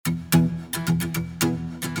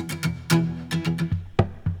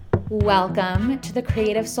Welcome to the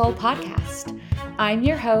Creative Soul Podcast. I'm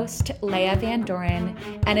your host, Leah Van Doren,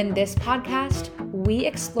 and in this podcast, we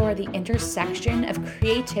explore the intersection of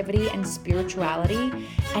creativity and spirituality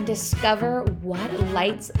and discover what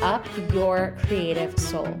lights up your creative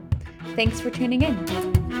soul. Thanks for tuning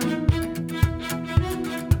in.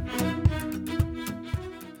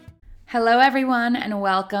 Hello, everyone, and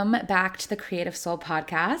welcome back to the Creative Soul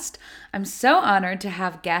Podcast. I'm so honored to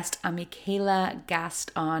have guest Amikaeyla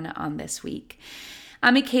Gaston on this week.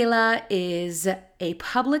 Amikaeyla is a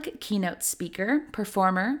public keynote speaker,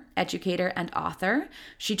 performer, educator, and author.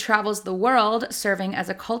 She travels the world serving as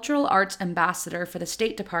a cultural arts ambassador for the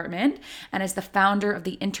State Department and is the founder of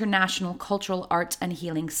the International Cultural Arts and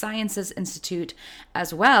Healing Sciences Institute,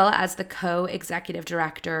 as well as the co-executive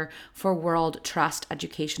director for World Trust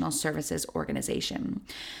Educational Services Organization.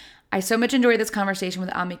 I so much enjoyed this conversation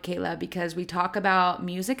with Amikaeyla because we talk about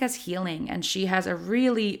music as healing, and she has a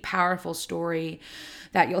really powerful story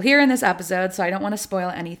that you'll hear in this episode, so I don't want to spoil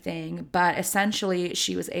anything, but essentially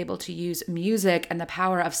she was able to use music and the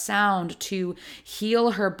power of sound to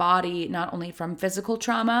heal her body, not only from physical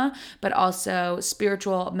trauma, but also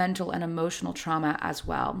spiritual, mental, and emotional trauma as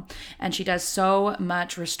well. And she does so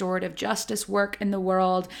much restorative justice work in the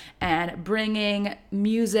world and bringing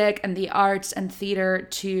music and the arts and theater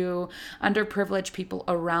to underprivileged people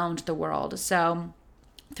around the world. So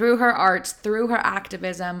through her arts, through her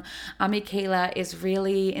activism, Amikaeyla is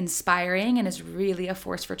really inspiring and is really a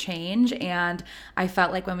force for change. And I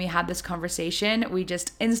felt like when we had this conversation, we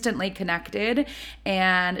just instantly connected,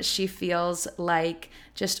 and she feels like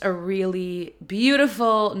just a really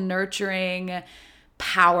beautiful, nurturing,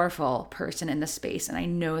 powerful person in the space. And I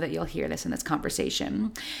know that you'll hear this in this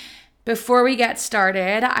conversation. Before we get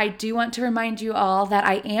started, I do want to remind you all that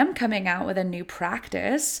I am coming out with a new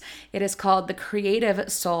practice. It is called the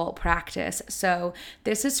Creative Soul Practice. So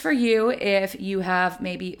this is for you if you have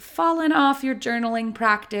maybe fallen off your journaling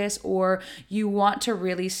practice or you want to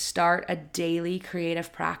really start a daily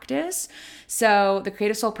creative practice. So the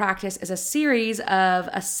Creative Soul Practice is a series of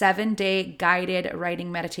a 7-day guided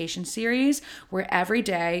writing meditation series where every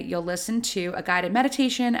day you'll listen to a guided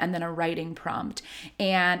meditation and then a writing prompt.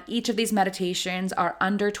 And each of these meditations are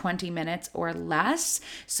under 20 minutes or less,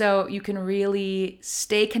 so you can really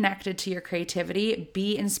stay connected to your creativity,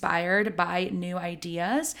 be inspired by new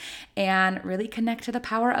ideas, and really connect to the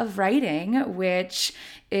power of writing, which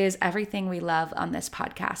is everything we love on this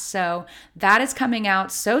podcast. So that is coming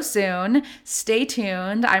out so soon. Stay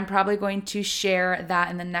tuned. I'm probably going to share that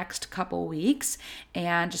in the next couple weeks,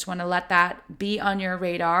 and just want to let that be on your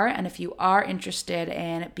radar. And if you are interested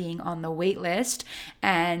in being on the wait list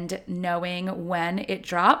and knowing when it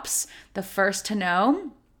drops, the first to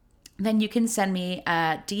know, then you can send me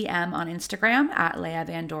a DM on Instagram at Leah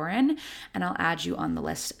Van Doren, and I'll add you on the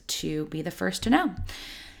list to be the first to know.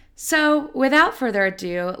 So without further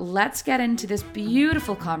ado, let's get into this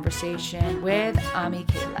beautiful conversation with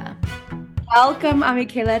Amikaeyla. Welcome,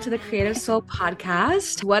 Amikaeyla, to the Creative Soul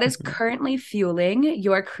Podcast. What is currently fueling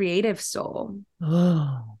your creative soul?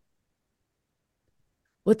 Oh,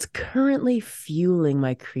 what's currently fueling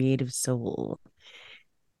my creative soul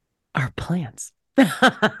are plants.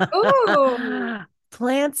 Ooh.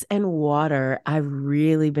 Plants and water. I've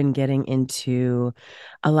really been getting into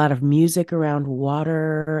a lot of music around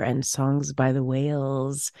water and songs by the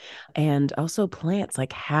whales, and also plants,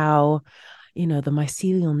 like how, the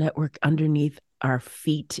mycelial network underneath our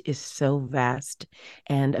feet is so vast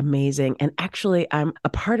and amazing. And actually, I'm a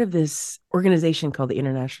part of this organization called the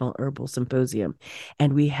International Herbal Symposium.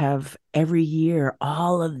 And we have every year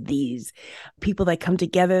all of these people that come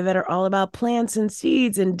together that are all about plants and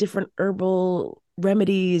seeds and different herbal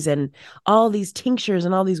remedies and all these tinctures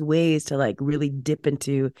and all these ways to like really dip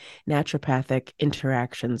into naturopathic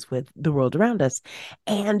interactions with the world around us.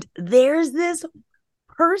 And there's this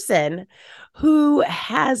person who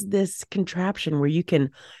has this contraption where you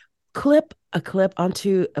can clip a clip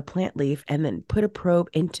onto a plant leaf and then put a probe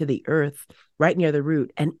into the earth right near the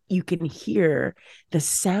root, and you can hear the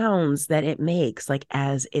sounds that it makes, like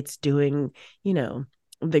as it's doing,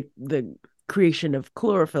 the creation of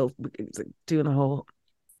chlorophyll, doing the whole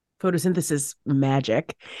photosynthesis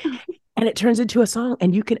magic. And it turns into a song.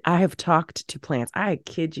 And I have talked to plants. I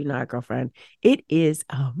kid you not, girlfriend. It is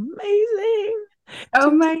amazing.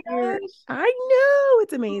 Oh my gosh. I know,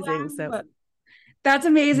 it's amazing. Wow. So That's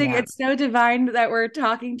amazing. yeah. It's so divine that we're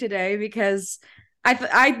talking today because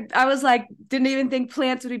I was like, didn't even think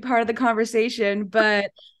plants would be part of the conversation,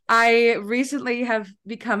 but I recently have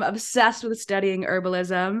become obsessed with studying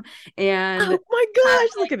herbalism and Oh my have gosh,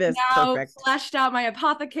 look like at this. now Perfect. fleshed out my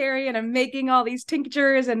apothecary and I'm making all these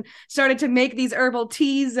tinctures and started to make these herbal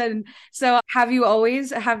teas. And so have you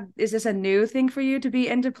always have is this a new thing for you to be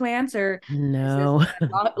into plants, or is this No.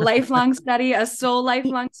 a lifelong study, a soul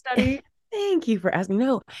lifelong study? Thank you for asking.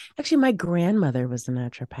 No, actually, my grandmother was a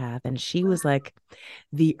naturopath and she was like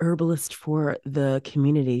the herbalist for the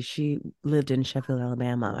community. She lived in Sheffield,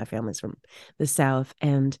 Alabama. My family's from the South.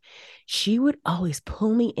 And she would always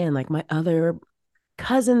pull me in, like my other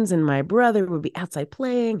cousins and my brother would be outside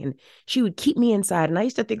playing and she would keep me inside. And I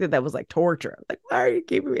used to think that that was like torture. Like, why are you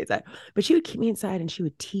keeping me inside? But she would keep me inside and she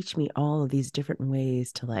would teach me all of these different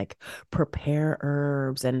ways to like prepare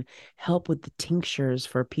herbs and help with the tinctures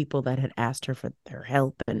for people that had asked her for their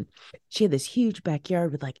help. And she had this huge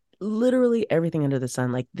backyard with like literally everything under the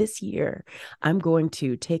sun. Like this year, I'm going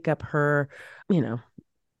to take up her, you know,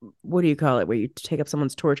 what do you call it, where you take up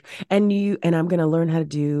someone's torch and I'm going to learn how to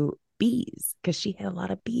do bees because she had a lot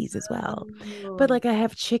of bees as well. But Oh, like I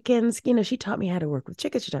have chickens, she taught me how to work with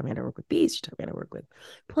chickens, she taught me how to work with bees, she taught me how to work with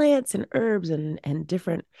plants and herbs and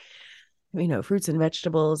different fruits and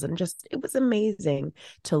vegetables, and just it was amazing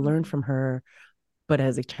to learn from her. But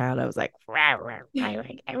as a child I was like, rah, rah, rah,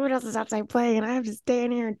 like everyone else is outside playing and I have to stay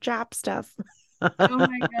in here and chop stuff. oh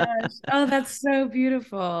my gosh. Oh, that's so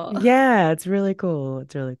beautiful. Yeah, it's really cool,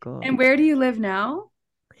 it's really cool. And where do you live now?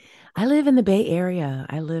 I live in the Bay Area.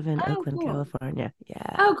 I live in Oh, Oakland, cool. California.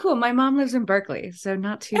 Yeah. Oh, cool. My mom lives in Berkeley, so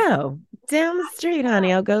not too far. Oh, down the street,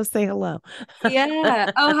 honey. I'll go say hello.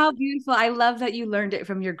 Yeah. Oh, how beautiful. I love that you learned it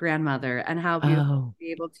from your grandmother and how beautiful to Oh,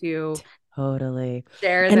 be able to totally.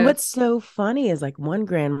 share And those. what's so funny is like one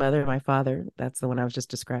grandmother, my father, that's the one I was just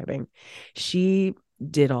describing, she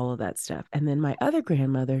did all of that stuff. And then my other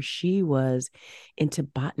grandmother, she was into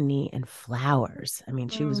botany and flowers. I mean,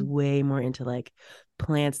 she was Mm. way more into like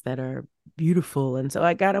plants that are beautiful. And so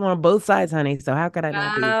I got them on both sides, honey. So how could I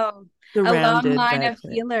not be Wow. A long surrounded line by of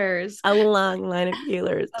plants? healers. A long line of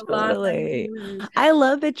healers, A long line of totally. healers. I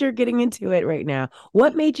love that you're getting into it right now.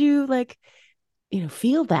 What made you like,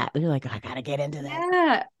 feel that? You're like, I gotta get into this.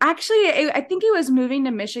 Yeah, actually, I think it was moving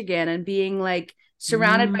to Michigan and being like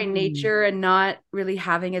surrounded by Mm, nature and not really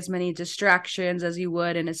having as many distractions as you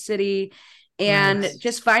would in a city. And right.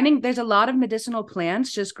 just finding there's a lot of medicinal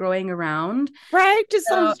plants just growing around. Right. Just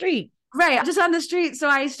on the So, street. right, just on the street. So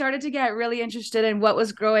I started to get really interested in what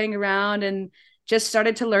was growing around and just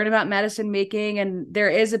started to learn about medicine making. And there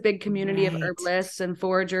is a big community of Right. herbalists and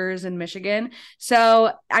foragers in Michigan.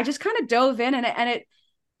 So I just kind of dove in,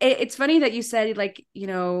 it's funny that you said like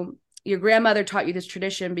your grandmother taught you this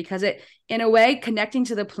tradition, because it in a way connecting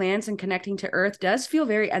to the plants and connecting to earth does feel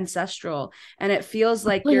very ancestral, and it feels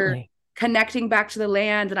like you're Completely. connecting back to the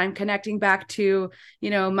land, and I'm connecting back to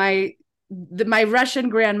my Russian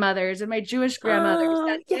grandmothers and my Jewish grandmothers Oh,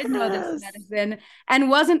 that did know this yes. medicine and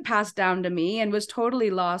wasn't passed down to me and was totally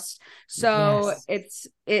lost. So Yes.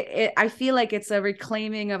 I feel like it's a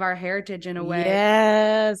reclaiming of our heritage in a way,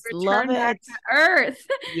 Yes. Love return back it. to earth.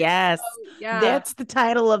 Yes. Yeah. That's the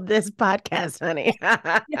title of this podcast, honey.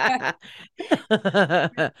 Yeah.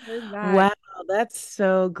 Return back. Wow, that's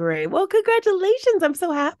so great. Well, congratulations. I'm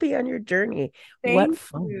so happy on your journey. What Thank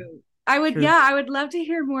fun. you. True. I would love to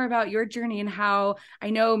hear more about your journey and how I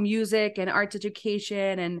know music and arts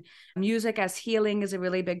education and music as healing is a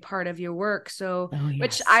really big part of your work. So, Oh,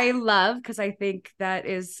 which yes. I love because I think that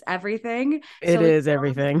is everything. It So, is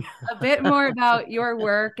everything. a bit more about your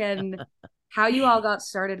work and how you all got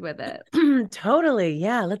started with it. Totally.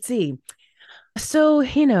 Yeah. Let's see. So,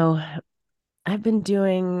 I've been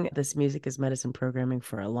doing this music as medicine programming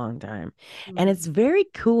for a long time. And Mm. it's very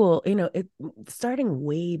cool, starting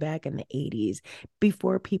way back in the 80s,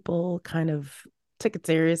 before people kind of took it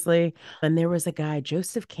seriously. And there was a guy,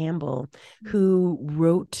 Joseph Campbell, who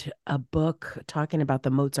wrote a book talking about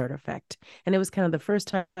the Mozart effect. And it was kind of the first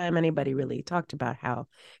time anybody really talked about how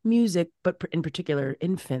music, but in particular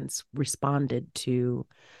infants, responded to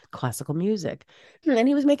classical music. And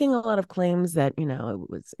he was making a lot of claims that, it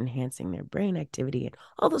was enhancing their brain activity, and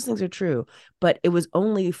all those things are true, but it was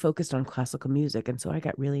only focused on classical music. And so I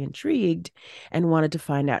got really intrigued and wanted to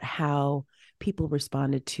find out how people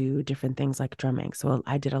responded to different things like drumming. So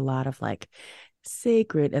I did a lot of like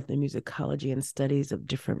sacred ethnomusicology and studies of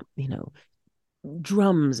different,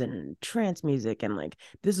 drums and trance music. And like,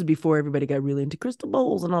 this is before everybody got really into crystal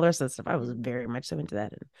bowls and all that stuff. I was very much so into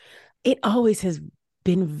that. And it always has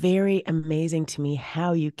been very amazing to me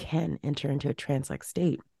how you can enter into a trance-like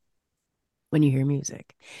state when you hear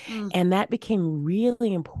music. Mm. And that became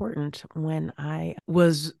really important when I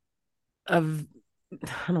was of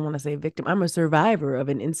I don't want to say victim. I'm a survivor of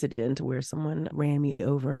an incident where someone ran me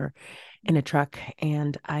over in a truck,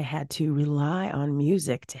 and I had to rely on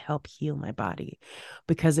music to help heal my body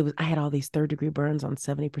because I had all these third-degree burns on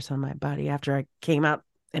 70% of my body after I came out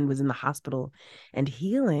and was in the hospital and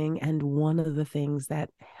healing. And one of the things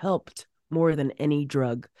that helped more than any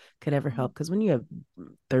drug could ever help, because when you have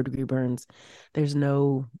third-degree burns, there's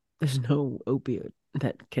no opiate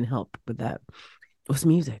that can help with that, was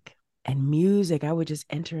music. And music, I would just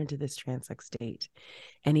enter into this trance-like state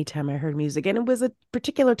anytime I heard music. And it was a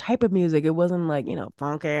particular type of music. It wasn't like,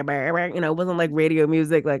 funky, it wasn't like radio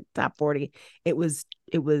music, like top 40. It was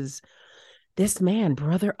this man,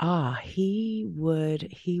 Brother Ah. He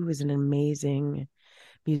was an amazing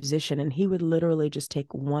musician, and he would literally just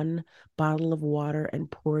take one bottle of water and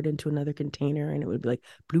pour it into another container, and it would be like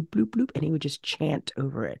bloop bloop bloop, and he would just chant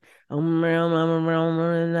over it.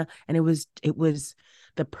 And it was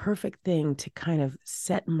the perfect thing to kind of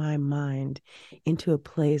set my mind into a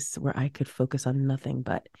place where I could focus on nothing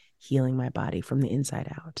but healing my body from the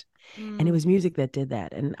inside out. And it was music that did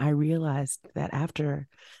that. And I realized that after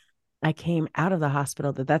I came out of the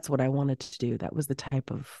hospital, that's what I wanted to do. That was the type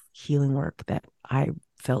of healing work that I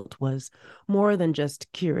felt was more than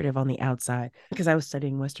just curative on the outside, because I was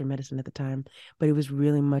studying Western medicine at the time, but it was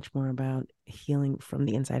really much more about healing from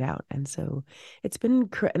the inside out. And so it's been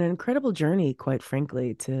an incredible journey, quite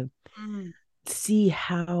frankly, to see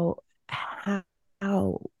how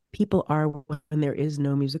people are when there is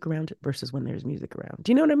no music around versus when there's music around.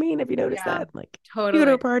 Do you know what I mean? Have you noticed Yeah, that? Like, you go to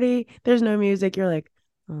totally. a party, there's no music, you're like,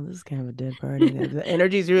 oh, this is kind of a dead party. The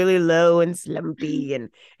energy's really low and slumpy, and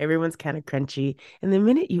everyone's kind of crunchy. And the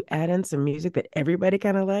minute you add in some music that everybody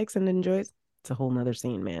kind of likes and enjoys, it's a whole nother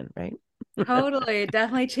scene, man, right? Totally. It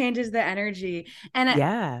definitely changes the energy. And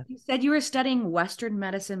Yeah. you said you were studying Western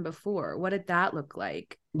medicine before. What did that look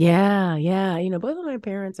like? Yeah. Yeah. Both of my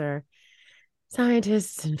parents are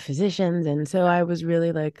scientists and physicians. And so I was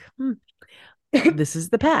really like, this is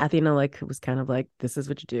the path, like it was kind of like, this is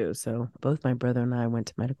what you do. So both my brother and I went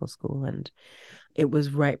to medical school, and it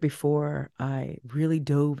was right before I really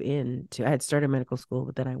dove into, I had started medical school,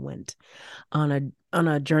 but then I went on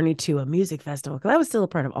a journey to a music festival, because I was still a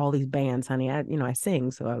part of all these bands, honey. I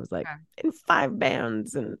sing, so I was like Okay. in 5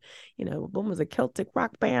 bands, and one was a Celtic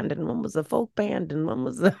rock band, and one was a folk band, and one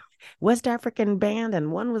was a West African band,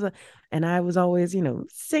 and and I was always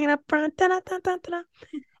singing up front, da-da-da-da-da.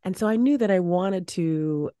 And so I knew that I wanted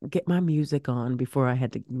to get my music on before I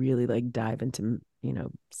had to really like dive into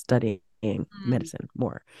studying medicine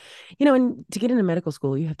more. And to get into medical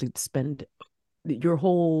school, you have to spend your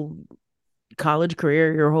whole college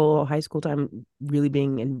career, your whole high school time really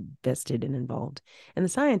being invested and involved in the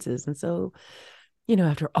sciences. And so,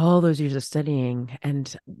 after all those years of studying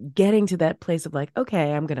and getting to that place of like,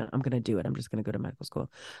 okay, I'm gonna do it. I'm just gonna go to medical school.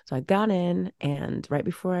 So I got in, and right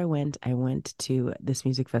before I went to this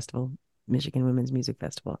music festival, Michigan Women's Music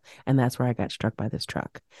Festival. And that's where I got struck by this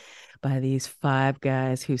truck, by these 5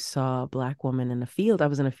 guys who saw a Black woman in a field. I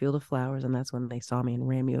was in a field of flowers, and that's when they saw me and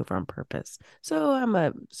ran me over on purpose. So I'm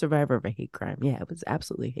a survivor of a hate crime. Yeah, it was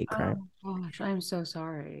absolutely hate crime. Oh gosh, I'm so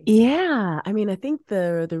sorry. Yeah, I mean, I think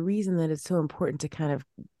the reason that it's so important to kind of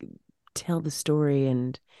tell the story,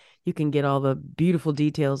 and you can get all the beautiful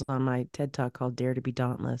details on my TED Talk called Dare to be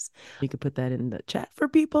Dauntless. You could put that in the chat for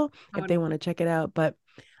people if they want to check it out. But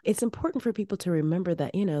it's important for people to remember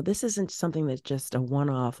that, this isn't something that's just a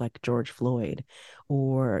one-off like George Floyd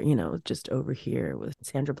or, just over here with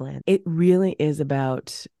Sandra Bland. It really is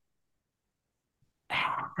about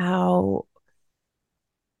how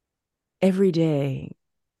every day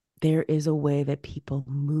there is a way that people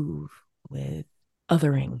move with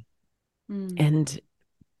othering, and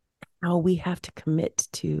how we have to commit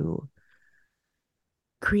to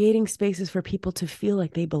creating spaces for people to feel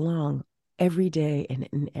like they belong every day and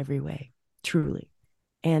in every way, truly.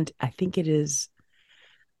 And I think it is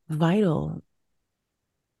vital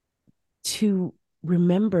to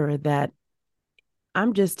remember that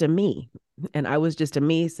I'm just a me, and I was just a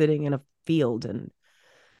me sitting in a field, and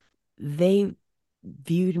they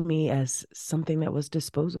viewed me as something that was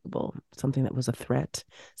disposable, something that was a threat,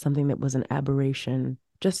 something that was an aberration.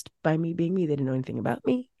 Just by me being me, they didn't know anything about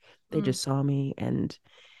me. They just saw me, and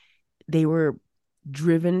they were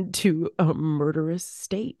driven to a murderous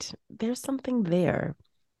state. There's something there.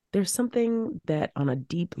 There's something that on a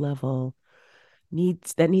deep level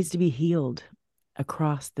needs to be healed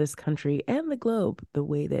across this country and the globe, the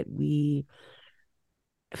way that we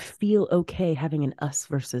feel okay having an us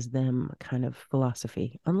versus them kind of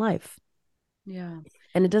philosophy on life. Yeah.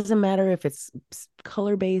 And it doesn't matter if it's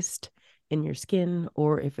color based in your skin,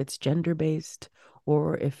 or if it's gender based,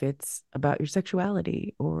 or if it's about your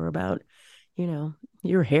sexuality, or about, you know,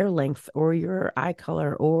 your hair length or your eye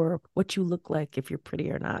color, or what you look like, if you're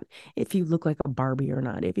pretty or not, if you look like a Barbie or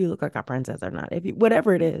not, if you look like a princess or not, if you,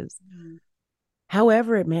 whatever it is, Mm.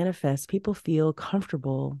 however it manifests, people feel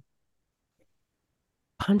comfortable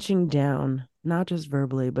punching down, not just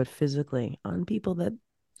verbally, but physically on people that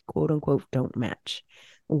quote unquote don't match.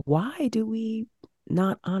 Why do we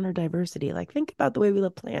not honor diversity? Like, think about the way we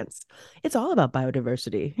love plants. It's all about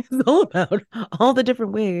biodiversity. It's all about all the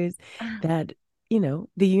different ways that,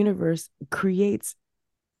 the universe creates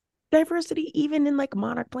diversity, even in like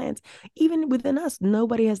monarch plants, even within us.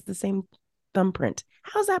 Nobody has the same thumbprint.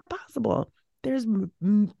 How's that possible? There's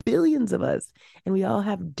billions of us, and we all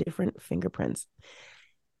have different fingerprints.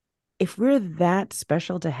 If we're that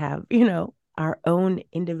special to have, our own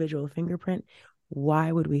individual fingerprint,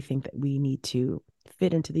 why would we think that we need to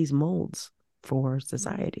fit into these molds for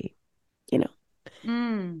society? You know?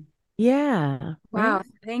 Mm. Yeah, right? Wow.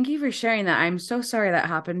 Thank you for sharing that. I'm so sorry that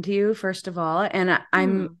happened to you, first of all. And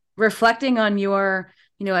I'm Hmm. reflecting on your,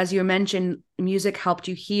 as you mentioned, music helped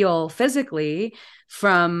you heal physically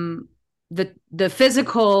from the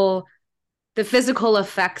physical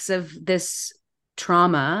effects of this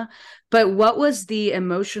trauma. But what was the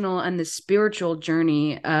emotional and the spiritual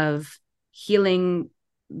journey of healing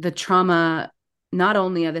the trauma, not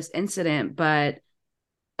only of this incident, but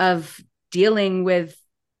of dealing with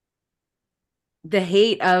the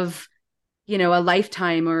hate of, a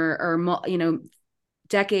lifetime or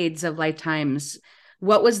decades of lifetimes?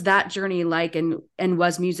 What was that journey like, and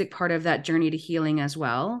was music part of that journey to healing as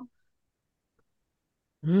well?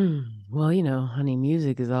 Well, honey,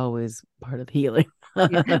 music is always part of healing.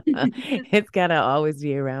 Yeah. It's gotta always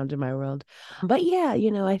be around in my world. But yeah,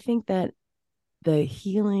 I think that the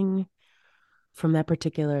healing from that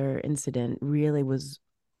particular incident really was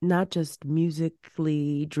not just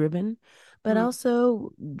musically driven, but Mm,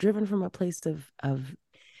 also driven from a place of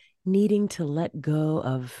needing to let go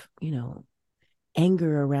of,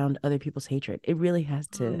 anger around other people's hatred.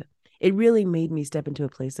 mm, It really made me step into a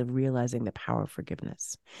place of realizing the power of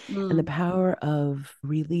forgiveness and the mm, power of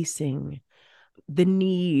releasing the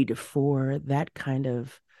need for that kind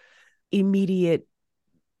of immediate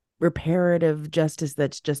reparative justice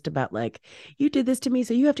that's just about like, you did this to me,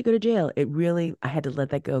 so you have to go to jail. I had to let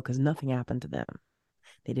that go because nothing happened to them.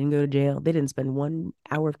 They didn't go to jail. They didn't spend 1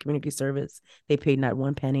 hour of community service. They paid not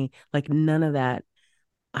one penny. Like, none of that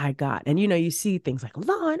I got. And you see things like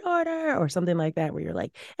Law and Order or something like that, where you're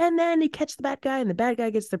like, and then you catch the bad guy and the bad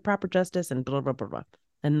guy gets the proper justice and blah, blah, blah, blah.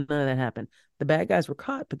 And none of that happened. The bad guys were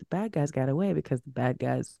caught, but the bad guys got away because the bad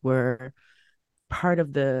guys were part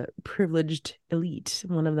of the privileged elite.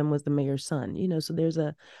 One of them was the mayor's son, so there's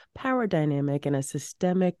a power dynamic and a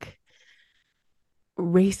systemic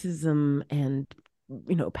racism and,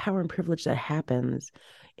 power and privilege that happens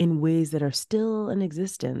in ways that are still in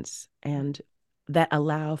existence and that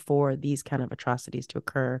allow for these kind of atrocities to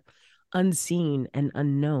occur unseen and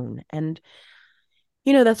unknown. And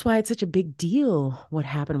that's why it's such a big deal what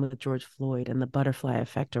happened with George Floyd and the butterfly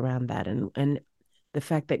effect around that, and the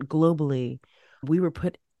fact that globally we were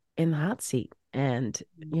put in the hot seat, and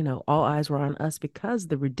all eyes were on us because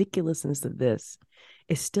the ridiculousness of this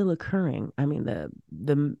is still occurring. I mean,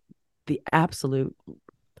 the absolute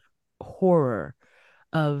horror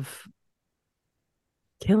of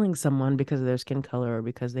killing someone because of their skin color or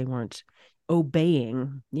because they weren't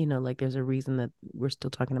obeying, like there's a reason that we're still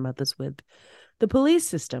talking about this with the police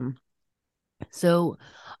system. So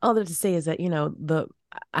all that to say is that,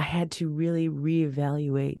 I had to really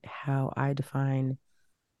reevaluate how I define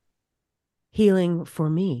healing for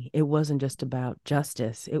me. It wasn't just about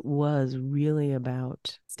justice. It was really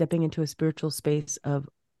about stepping into a spiritual space of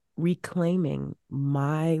reclaiming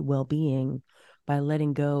my well-being by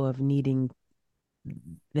letting go of needing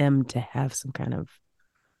them to have some kind of,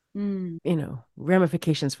 mm,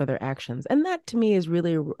 ramifications for their actions. And that to me is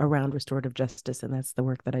really around restorative justice. And that's the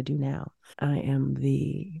work that I do now. I am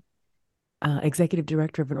the executive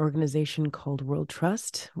director of an organization called World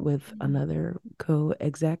Trust with another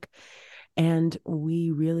co-exec. And we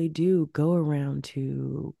really do go around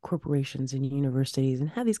to corporations and universities and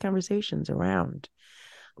have these conversations around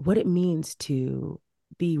what it means to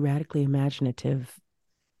be radically imaginative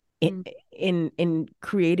in mm, in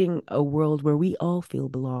creating a world where we all feel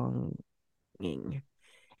belonging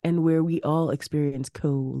and where we all experience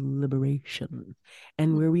co-liberation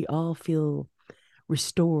and where we all feel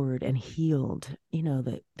restored and healed,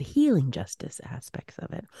 the healing justice aspects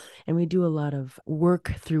of it. And we do a lot of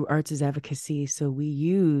work through arts as advocacy. So we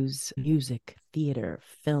use music, theater,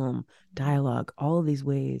 film, dialogue, all of these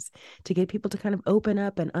ways to get people to kind of open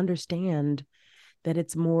up and understand that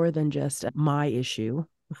it's more than just my issue.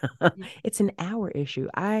 It's an our issue.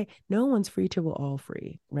 No one's free till we're all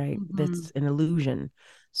free, right? Mhm. That's an illusion.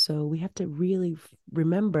 So we have to really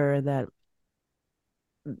remember that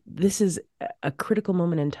this is a critical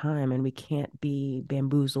moment in time, and we can't be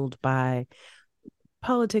bamboozled by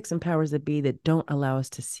politics and powers that be that don't allow us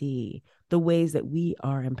to see the ways that we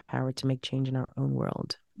are empowered to make change in our own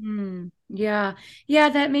world. Yeah. Yeah,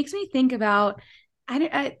 that makes me think about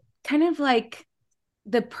I kind of like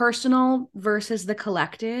the personal versus the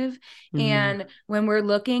collective. Mm, And when we're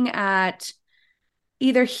looking at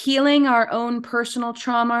either healing our own personal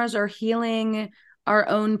traumas or healing our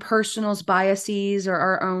own personal biases or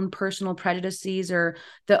our own personal prejudices or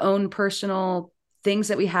the own personal things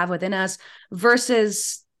that we have within us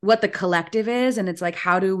versus what the collective is. And it's like,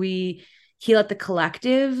 how do we heal at the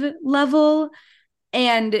collective level?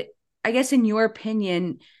 And I guess, in your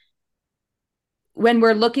opinion, when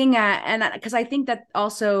we're looking at, and because I think that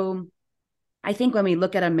also, I think when we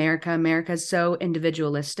look at America, America is so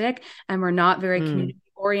individualistic and we're not very mm. community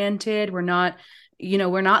oriented. We're not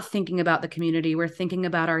thinking about the community. We're thinking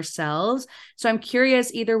about ourselves. So I'm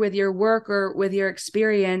curious, either with your work or with your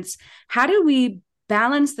experience, how do we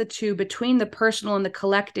balance the two between the personal and the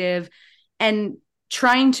collective and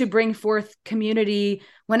trying to bring forth community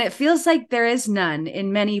when it feels like there is none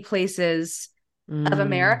in many places of Mm.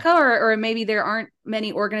 America, or maybe there aren't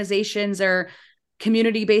many organizations or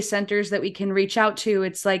community-based centers that we can reach out to.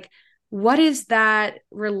 It's like, what is that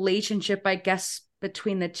relationship, I guess,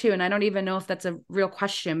 between the two? And I don't even know if that's a real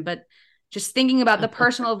question, but just thinking about the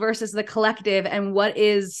personal versus the collective, and what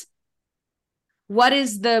is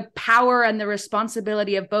the power and the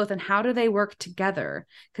responsibility of both, and how do they work together?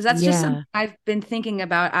 Because that's just something Yeah. I've been thinking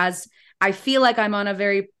about, as I feel like I'm on a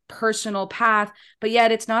very personal path, but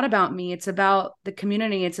yet it's not about me. It's about the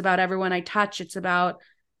community. It's about everyone I touch. It's about,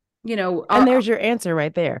 And there's your answer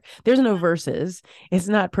right there. There's no versus. It's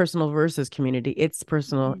not personal versus community. It's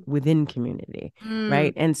personal within community, Mm,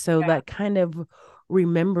 right? And so yeah, that kind of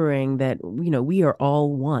remembering that, we are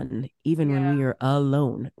all one, even when yeah. we are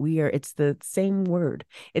alone. It's the same word.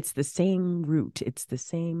 It's the same root. It's the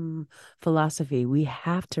same philosophy. We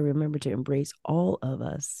have to remember to embrace all of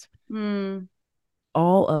us, Mm,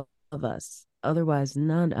 all of us. Otherwise,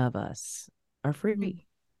 none of us are mm, free.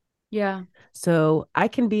 yeah. So I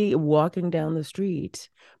can be walking down the street,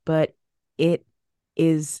 but it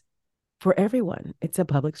is for everyone. It's a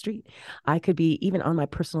public street. I could be even on my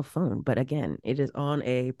personal phone, but again, it is on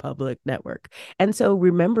a public network. And so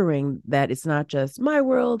remembering that it's not just my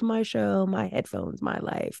world, my show, my headphones, my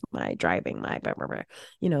life, my driving, my blah, blah, blah,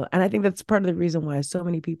 and I think that's part of the reason why so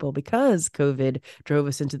many people, because COVID drove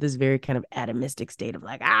us into this very kind of atomistic state of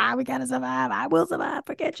like, we gotta survive. I will survive.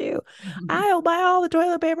 Forget you. I'll buy all the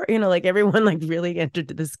toilet paper. Like everyone like really entered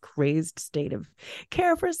this crazed state of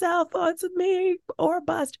care for self. Oh, it's me or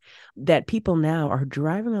bust, that people now are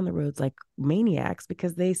driving on the roads like maniacs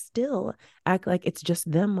because they still act like it's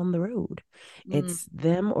just them on the road. Mm, It's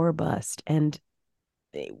them or bust. And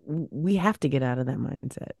we have to get out of that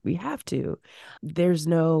mindset. We have to. There's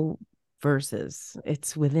no versus.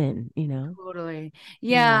 It's within. totally.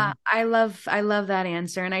 Yeah. Yeah, I love that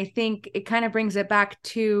answer. And I think it kind of brings it back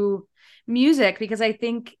to music, because I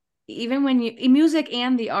think even when you music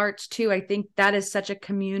and the arts too, I think that is such a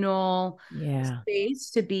communal Yeah.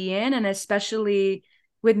 space to be in. And especially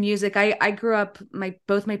with music, I grew up,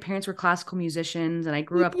 both my parents were classical musicians, and I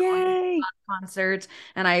grew up going to Yay. concerts,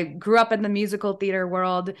 and I grew up in the musical theater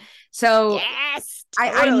world. So Yes.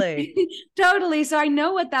 I Totally. totally. So I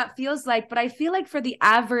know what that feels like, but I feel like for the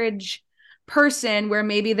average person, where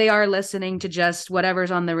maybe they are listening to just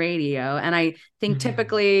whatever's on the radio, and I think Mhm.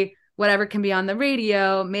 typically whatever can be on the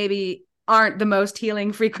radio maybe aren't the most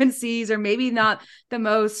healing frequencies, or maybe not the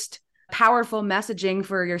most powerful messaging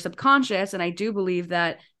for your subconscious. And I do believe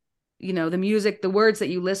that, the music, the words that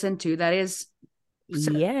you listen to, that is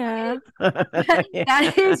Yeah. that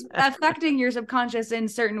Yeah. is affecting your subconscious in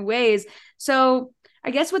certain ways. So I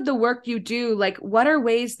guess with the work you do, like, what are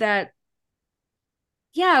ways that,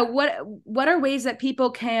 yeah, what are ways that people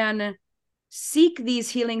can seek these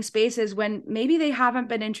healing spaces when maybe they haven't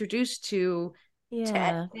been introduced to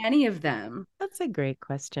Yeah. any of them? That's a great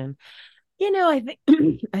question. I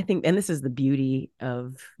think I think, and this is the beauty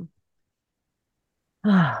of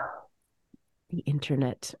the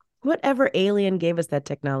internet. Whatever alien gave us that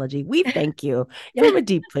technology, we thank you Yeah. from a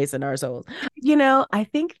deep place in our souls. I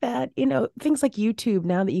think that, things like YouTube,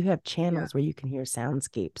 now that you have Yeah. channels where you can hear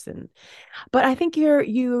soundscapes, but I think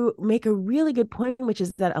you make a really good point, which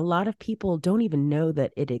is that a lot of people don't even know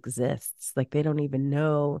that it exists. Like they don't even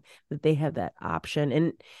know that they have that option.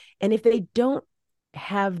 And if they don't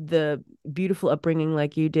have the beautiful upbringing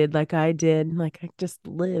like you did, like I did, like I just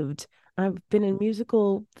lived. I've been in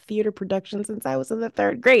musical theater production since I was in the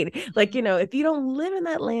third grade. Like, if you don't live in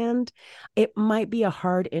that land, it might be a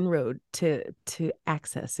hard inroad to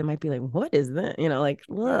access. It might be like, what is that? Like,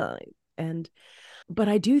 ugh. And but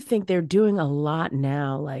I do think they're doing a lot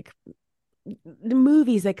now. Like the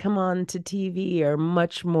movies that come on to TV are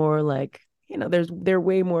much more like, they're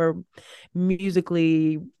way more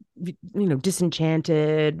musically,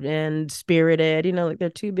 disenchanted and spirited, like they're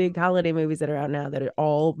two big holiday movies that are out now that are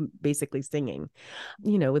all basically singing,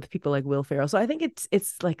 with people like Will Ferrell. So I think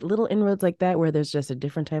it's like little inroads like that where there's just a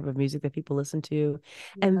different type of music that people listen to.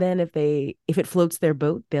 And Yeah. then if it floats their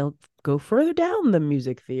boat, they'll go further down the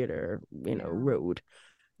music theater, Yeah. road.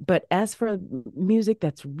 But as for music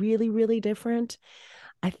that's really, really different,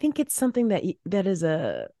 I think it's something that is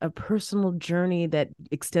a personal journey that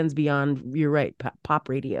extends beyond, you're right, pop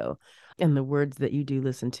radio. And the words that you do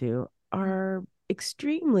listen to are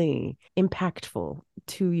extremely impactful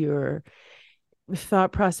to your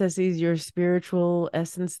thought processes, your spiritual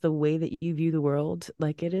essence, the way that you view the world.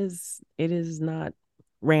 Like it is not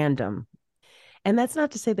random. And that's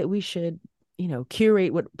not to say that we should,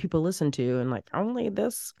 curate what people listen to and like only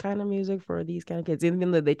this kind of music for these kind of kids,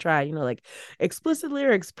 even though they try, like explicit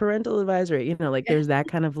lyrics, parental advisory, like there's that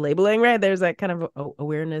kind of labeling, right? There's that kind of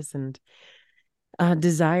awareness and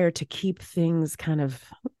desire to keep things kind of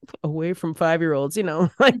away from 5-year-olds,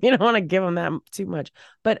 like you don't want to give them that too much.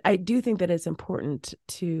 But I do think that it's important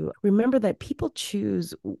to remember that people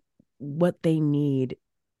choose what they need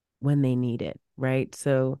when they need it, right?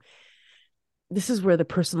 So this is where the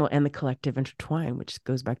personal and the collective intertwine, which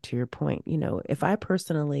goes back to your point. If I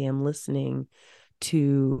personally am listening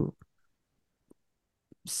to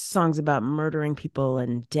songs about murdering people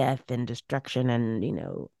and death and destruction and,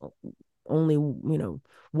 only,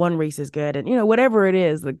 one race is good and, whatever it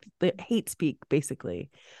is, like the hate speak, basically,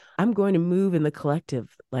 I'm going to move in the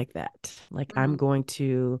collective like that. Like I'm going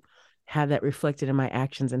to have that reflected in my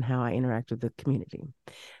actions and how I interact with the community.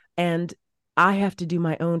 And I have to do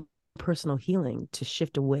my own personal healing to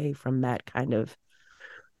shift away from that kind of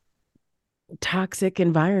toxic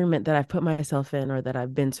environment that I've put myself in or that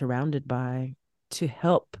I've been surrounded by to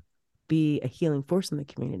help be a healing force in the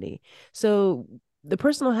community. So the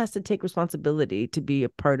personal has to take responsibility to be a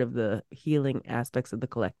part of the healing aspects of the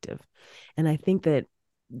collective. And I think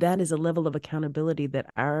that is a level of accountability that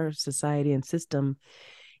our society and system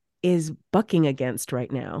is bucking against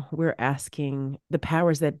right now. We're asking the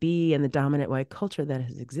powers that be and the dominant white culture that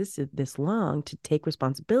has existed this long to take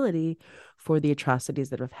responsibility for the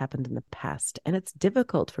atrocities that have happened in the past. And it's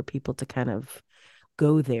difficult for people to kind of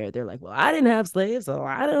go there. They're like, well, I didn't have slaves, so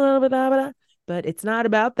I don't know, blah, blah, blah. But it's not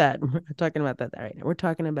about that. We're not talking about that right now. We're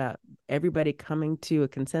talking about everybody coming to a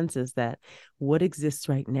consensus that what exists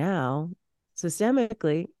right now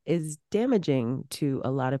systemically is damaging to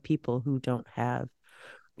a lot of people who don't have,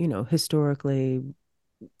 historically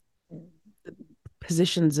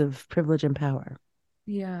positions of privilege and power.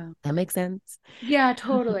 Yeah. That makes sense. Yeah,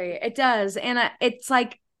 totally. It does. And it's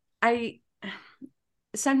like, I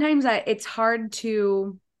sometimes it's hard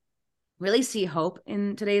to really see hope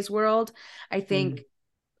in today's world. I think,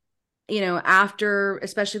 after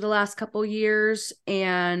especially the last couple years,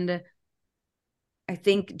 and I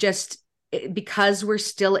think just because we're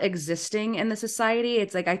still existing in the society,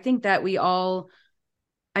 it's like, I think that we all,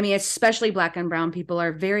 I mean, especially Black and brown people,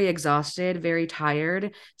 are very exhausted, very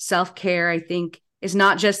tired. Self-care, I think, is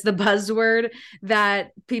not just the buzzword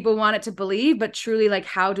that people want it to believe, but truly, like,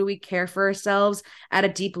 how do we care for ourselves at a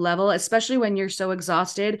deep level, especially when you're so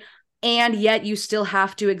exhausted and yet you still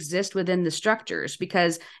have to exist within the structures,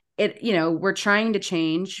 because we're trying to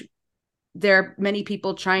change. There are many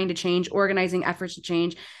people trying to change, organizing efforts to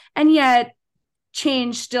change, and yet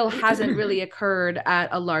change still hasn't really occurred at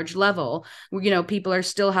a large level. People are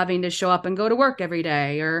still having to show up and go to work every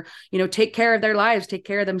day, or take care of their lives, take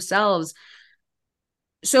care of themselves.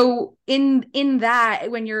 So in that,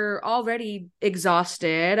 when you're already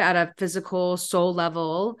exhausted at a physical soul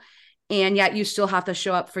level, and yet you still have to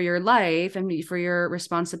show up for your life and for your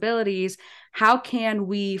responsibilities, how can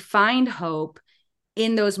we find hope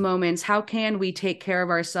in those moments? How can we take care of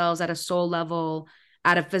ourselves at a soul level,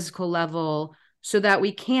 at a physical level, so that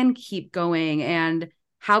we can keep going? And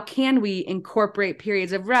how can we incorporate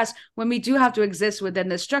periods of rest when we do have to exist within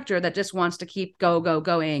this structure that just wants to keep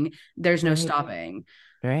going? There's no Right. stopping.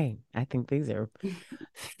 Right. I think these are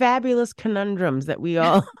fabulous conundrums that we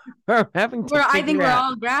all are having to I think figure we're out.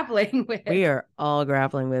 all grappling with. We are all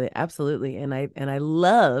grappling with it. Absolutely. And I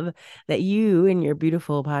love that you and your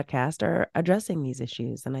beautiful podcast are addressing these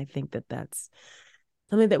issues. And I think that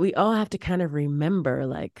something that we all have to kind of remember,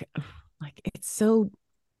 like it's so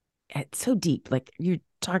deep. Like you're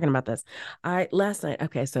talking about this. I last night,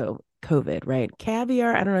 okay, so COVID, right?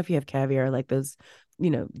 Caviar. I don't know if you have caviar, like those,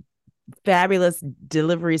 you know, fabulous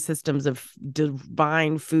delivery systems of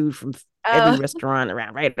divine food from every Oh, restaurant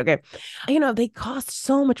around, right? Okay. They cost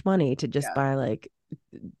so much money to just yeah. buy like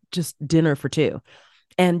just dinner for two.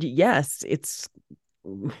 And yes, it's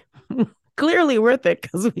clearly worth it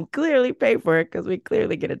because we clearly pay for it because we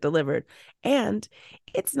clearly get it delivered. And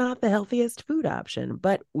it's not the healthiest food option,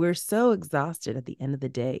 but we're so exhausted at the end of the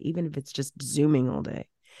day, even if it's just Zooming all day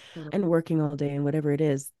and Totally. working all day and whatever it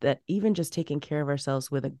is, that even just taking care of ourselves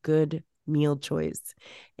with a good meal choice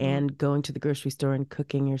Mm, and going to the grocery store and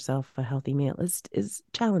cooking yourself a healthy meal is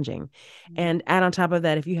challenging. mm. And add on top of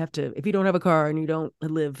that, if you don't have a car and you don't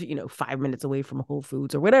live 5 minutes away from Whole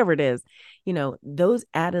Foods or whatever it is, those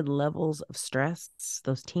added levels of stress,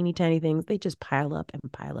 those teeny tiny things, they just pile up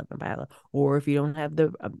and pile up and pile up. Or if you don't have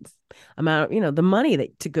the amount, the money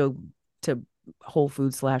that to go to Whole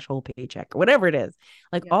Foods / whole paycheck or whatever it is,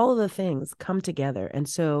 like Yeah. all of the things come together. And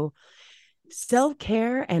so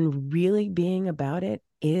self-care and really being about it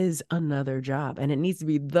is another job, and it needs to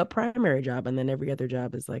be the primary job, and then every other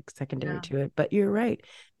job is like secondary Yeah. to it. But you're right,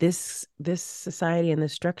 this society and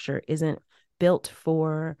this structure isn't built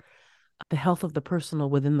for the health of the personal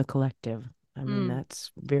within the collective. I mean, Mm,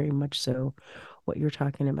 that's very much so what you're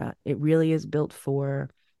talking about. It really is built for,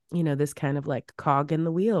 this kind of like cog in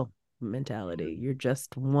the wheel mentality. You're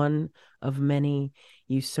just one of many.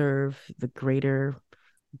 You serve the greater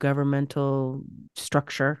governmental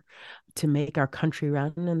structure to make our country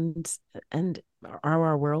run and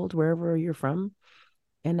our world wherever you're from.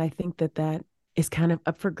 And I think that is kind of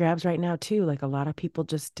up for grabs right now too. Like a lot of people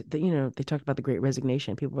just, they talked about the great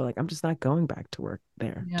resignation. People were like, I'm just not going back to work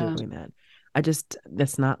there yeah. doing that.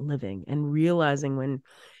 That's not living. And realizing when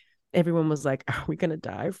everyone was like, are we going to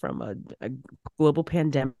die from a global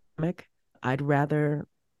pandemic? I'd rather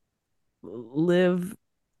live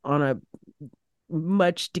on a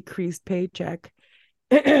much decreased paycheck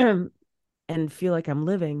and feel like I'm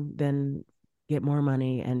living than get more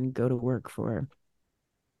money and go to work for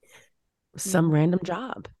some Yeah. random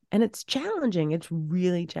job. And it's challenging. It's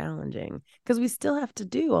really challenging because we still have to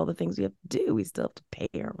do all the things we have to do. We still have to pay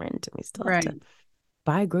our rent and we still have to Right.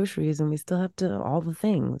 buy groceries and we still have to all the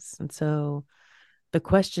things. And so the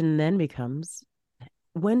question then becomes,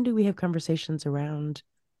 when do we have conversations around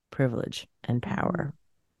privilege and Mhm. power?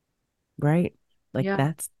 Right? Like Yeah.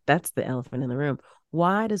 that's the elephant in the room.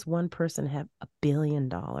 Why does one person have $1 billion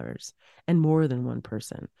and more than one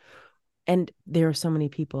person? And there are so many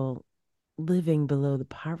people living below the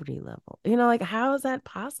poverty level. Like how is that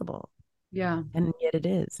possible? Yeah. And yet it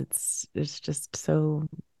is. It's just so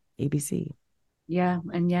ABC. Yeah.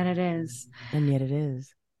 And yet it is. And yet it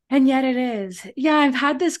is. And yet it is. Yeah, I've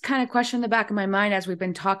had this kind of question in the back of my mind as we've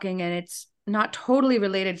been talking, and it's not totally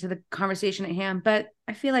related to the conversation at hand, but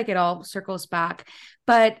I feel like it all circles back.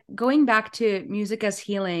 But going back to music as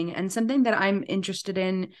healing, and something that I'm interested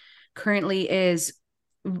in currently is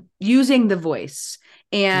using the voice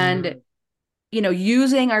and Mm,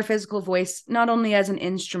 using our physical voice not only as an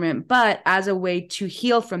instrument but as a way to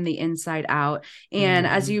heal from the inside out. And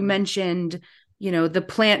as mm. you mentioned,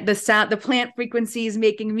 the plant frequencies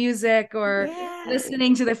making music, or Yay.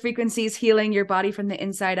 listening to the frequencies healing your body from the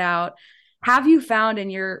inside out. Have you found in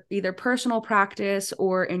your either personal practice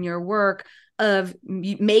or in your work of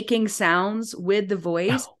making sounds with the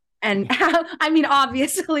voice? Oh, And yeah. how, I mean,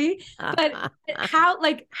 obviously, but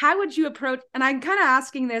how would you approach, and I'm kind of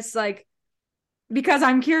asking this like because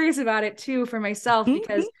I'm curious about it too for myself,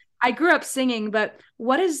 because I grew up singing, but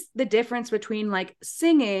what is the difference between like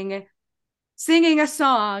singing a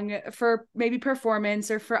song for maybe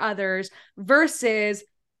performance or for others versus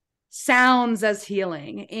sounds as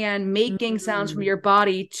healing and making sounds from Mm, your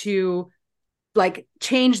body to like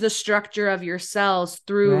change the structure of your cells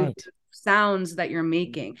through right. the sounds that you're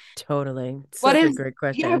making? Totally. What Such a is, great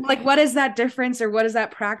yeah, question. like what is that difference, or what does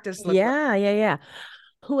that practice look like? Yeah, yeah, yeah.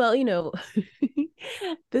 Well,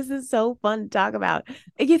 this is so fun to talk about.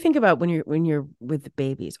 If you think about when you're with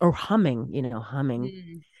babies or humming, humming,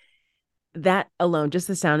 Mm, that alone, just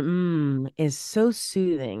the sound is so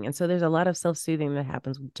soothing. And so there's a lot of self-soothing that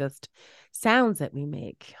happens with just sounds that we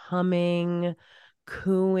make. Humming,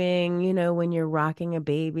 cooing, when you're rocking a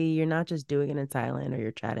baby, you're not just doing it in silent or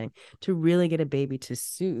you're chatting. To really get a baby to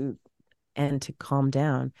soothe and to calm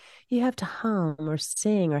down, you have to hum or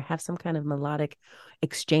sing or have some kind of melodic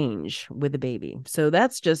exchange with the baby. So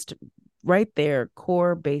that's just right there,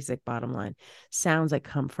 core, basic, bottom line. Sounds that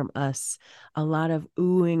come from us. A lot of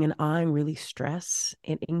oohing and ahhing really stress.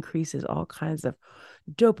 It increases all kinds of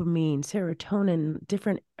dopamine, serotonin,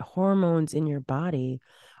 different hormones in your body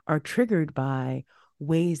are triggered by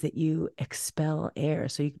ways that you expel air.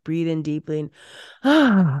 So you breathe in deeply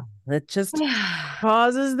and that just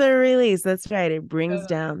causes the release. That's right. It brings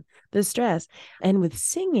down the stress. And with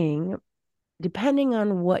singing, depending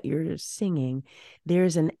on what you're singing,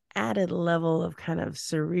 there's an added level of kind of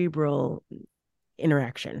cerebral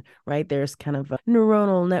interaction, right? There's kind of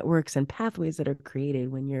neuronal networks and pathways that are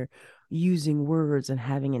created when you're using words and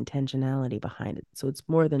having intentionality behind it. So it's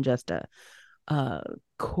more than just a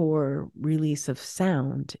core release of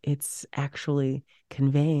sound. It's actually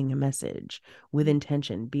conveying a message with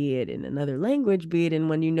intention, be it in another language, be it in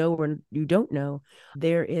when you know or you don't know.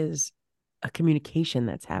 There is a communication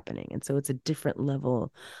that's happening, and so it's a different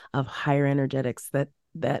level of higher energetics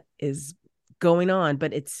that is going on,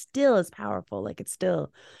 but it's still as powerful. Like it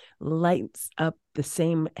still lights up the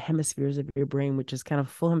same hemispheres of your brain, which is kind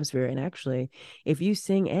of full hemisphere. And actually, if you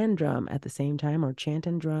sing and drum at the same time or chant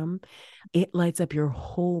and drum, it lights up your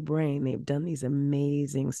whole brain. They've done these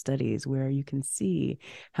amazing studies where you can see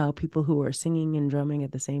how people who are singing and drumming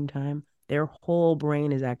at the same time, their whole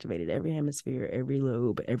brain is activated. Every hemisphere, every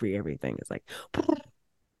lobe, everything is like.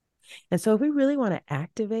 And so if we really want to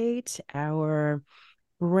activate our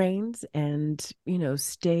brains and,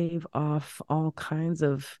 stave off all kinds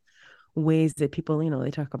of ways that people,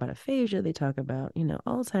 they talk about aphasia, they talk about,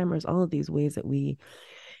 Alzheimer's, all of these ways that we,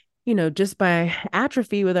 just by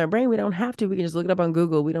atrophy with our brain, we don't have to, we can just look it up on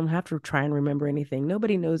Google. We don't have to try and remember anything.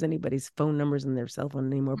 Nobody knows anybody's phone numbers in their cell phone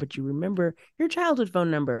anymore, but you remember your childhood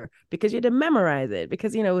phone number because you had to memorize it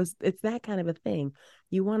because, it's that kind of a thing.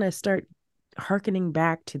 You want to start hearkening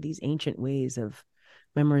back to these ancient ways of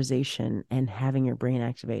memorization and having your brain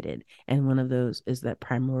activated. And one of those is that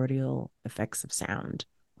primordial effects of sound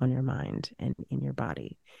on your mind and in your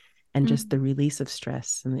body, and just the release of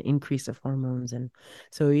stress and the increase of hormones. And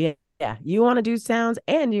so, yeah, you want to do sounds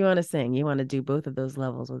and you want to sing. You want to do both of those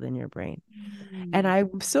levels within your brain. And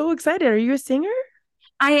I'm so excited. Are you a singer?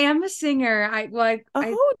 I am a singer.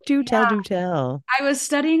 Do tell. I was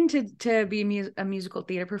studying to be a musical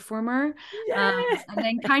theater performer, Yes. and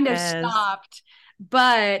then kind of stopped.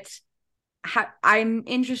 But I'm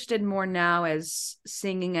interested more now as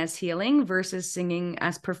singing as healing versus singing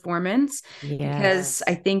as performance, because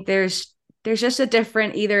I think there's just a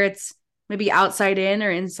different, either it's maybe outside in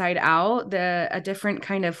or inside out, a different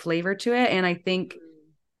kind of flavor to it. And I think,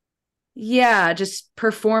 yeah, just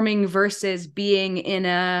performing versus being in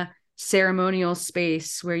a ceremonial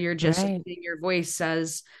space where you're just using your voice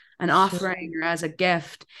as an offering or as a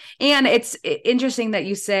gift. And it's interesting that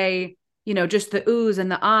you say, just the oohs and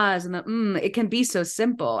the ahs and the it can be so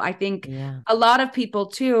simple. I think a lot of people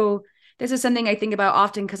too, this is something I think about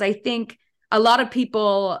often, because I think a lot of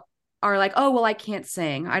people are like, oh, well, I can't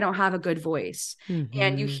sing. I don't have a good voice.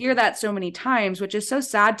 And you hear that so many times, which is so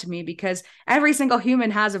sad to me, because every single human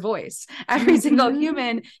has a voice. Every single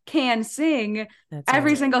human can sing.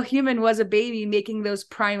 Every single human was a baby making those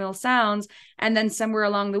primal sounds. And then somewhere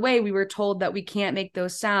along the way, we were told that we can't make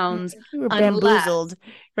those sounds. We were bamboozled.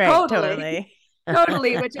 Right. Totally.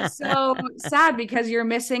 Totally, which is so sad, because you're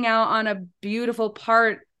missing out on a beautiful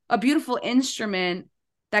instrument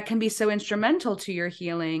that can be so instrumental to your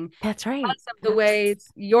healing. That's right. Because of the way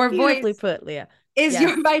your voice put, Leah, is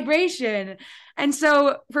your vibration. And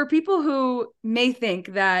so for people who may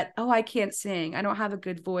think that, oh, I can't sing, I don't have a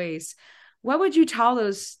good voice, what would you tell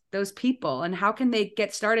those people, and how can they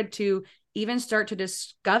get started to even start to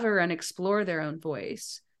discover and explore their own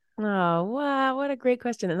voice? Oh, wow. What a great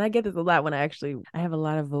question. And I get this a lot when I have a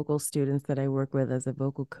lot of vocal students that I work with as a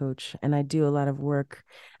vocal coach, and I do a lot of work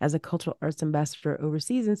as a cultural arts ambassador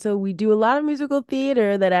overseas. And so we do a lot of musical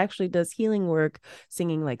theater that actually does healing work,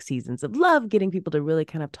 singing like Seasons of Love, getting people to really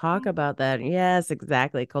kind of talk about that. Yes,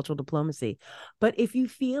 exactly. Cultural diplomacy. But if you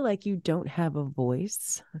feel like you don't have a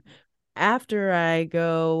voice, after I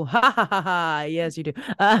go, ha ha ha ha, yes, you do,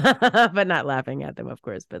 but not laughing at them, of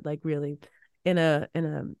course, but like really in a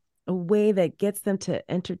way that gets them to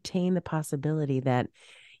entertain the possibility that,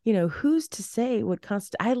 who's to say what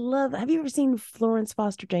have you ever seen Florence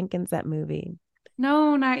Foster Jenkins, that movie?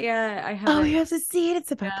 No, not yet. I haven't. Oh, you have to see it.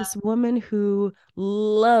 It's about this woman who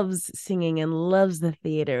loves singing and loves the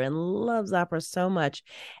theater and loves opera so much.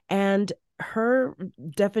 And her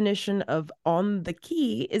definition of on the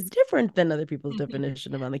key is different than other people's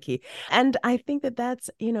definition of on the key. And I think that that's,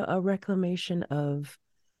 a reclamation of,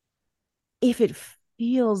 if it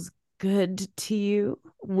feels good to you,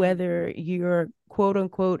 whether you're quote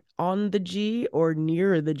unquote on the G or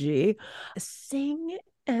near the G, sing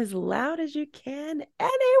as loud as you can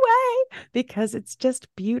anyway, because it's just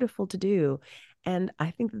beautiful to do. And I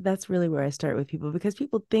think that that's really where I start with people, because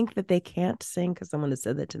people think that they can't sing because someone has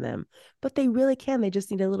said that to them, but they really can. They just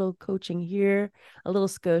need a little coaching here, a little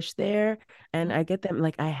skosh there. And I get them,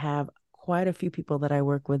 like, I have quite a few people that I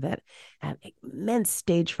work with that have immense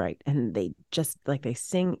stage fright, and they just like they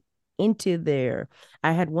sing into their.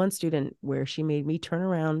 I had one student where she made me turn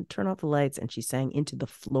around, turn off the lights, and she sang into the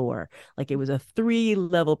floor. Like it was a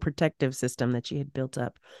 3-level protective system that she had built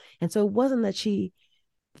up. And so it wasn't that she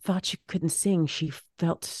thought she couldn't sing, she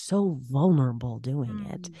felt so vulnerable doing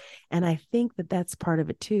it. And I think that that's part of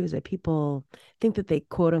it too, is that people think that they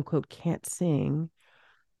quote unquote can't sing,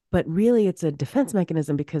 but really it's a defense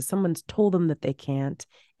mechanism because someone's told them that they can't,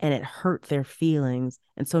 and it hurt their feelings,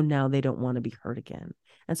 and so now they don't want to be hurt again,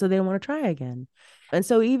 and so they don't want to try again. And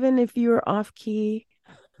so even if you're off key,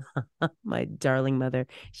 my darling mother,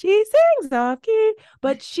 she sings off key,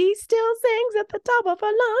 but she still sings at the top of her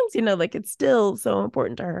lungs. Like it's still so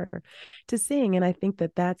important to her to sing. And I think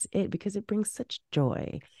that that's it, because it brings such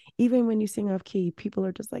joy. Even when you sing off key, people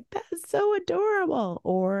are just like, that is so adorable,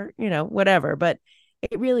 or, whatever. But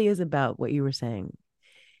it really is about what you were saying,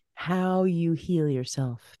 how you heal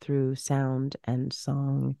yourself through sound and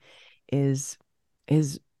song is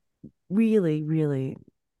really, really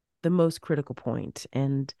the most critical point.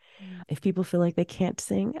 And if people feel like they can't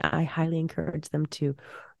sing, I highly encourage them to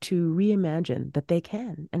reimagine that they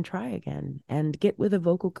can and try again, and get with a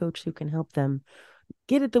vocal coach who can help them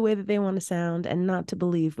get it the way that they want to sound, and not to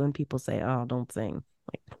believe when people say, oh, don't sing.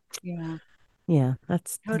 Like, yeah,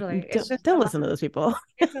 that's totally. It's just don't listen to those people.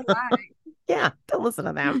 It's a lie. Yeah, don't listen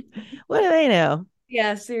to them. What do they know?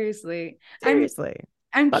 Yeah, seriously.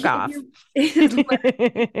 I'm fuck off.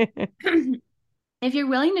 If you're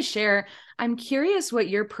willing to share, I'm curious what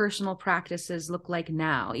your personal practices look like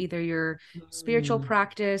now, either your spiritual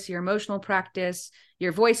practice, your emotional practice,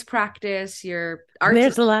 your voice practice, your art.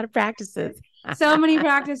 There's a lot of practices. So many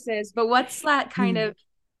practices, but what's that kind of,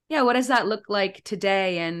 what does that look like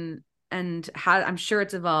today? And how, I'm sure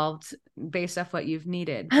it's evolved based off what you've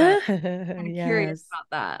needed, but I'm curious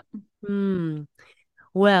about that.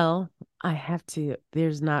 Well, I have to,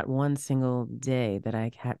 there's not one single day that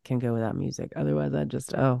I can go without music. Otherwise,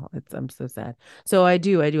 I'm so sad. So I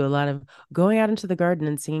do a lot of going out into the garden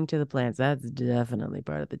and singing to the plants. That's definitely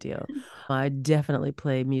part of the deal. I definitely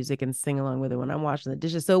play music and sing along with it when I'm washing the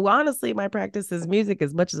dishes. So honestly, my practice is music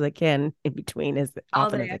as much as I can in between, as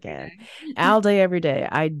often as I can. All day, every day.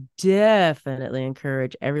 I definitely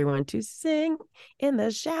encourage everyone to sing in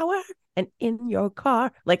the shower and in your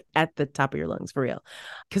car, like at the top of your lungs, for real,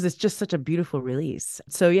 because it's just such a beautiful release.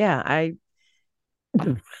 So yeah, I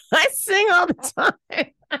sing all the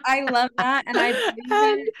time. I love that, and I believe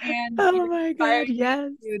it. And oh my god,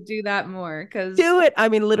 yes, you would do that more, because do it. I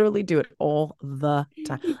mean, literally do it all the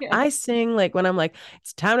time. I sing like when I'm like,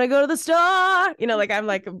 it's time to go to the store. Like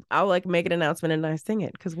I'll like make an announcement and I sing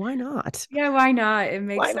it, because why not? Yeah, why not? It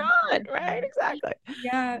makes why not, right? Exactly.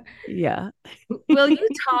 Yeah. Will you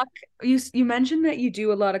talk? You mentioned that you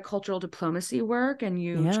do a lot of cultural diplomacy work, and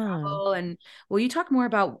you travel. And will you talk more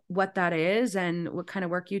about what that is and what kind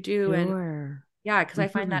of work you do? Sure. And because I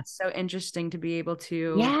find that so interesting to be able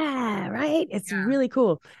to. Yeah, right. It's really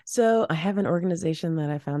cool. So I have an organization that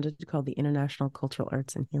I founded called the International Cultural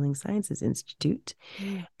Arts and Healing Sciences Institute.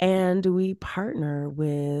 And we partner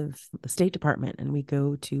with the State Department, and we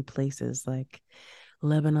go to places like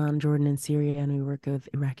Lebanon, Jordan, and Syria, and we work with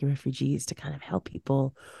Iraqi refugees to kind of help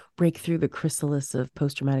people break through the chrysalis of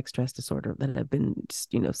post-traumatic stress disorder that have been,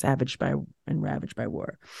 savaged by and ravaged by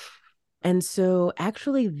war. And so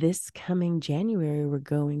actually this coming January, we're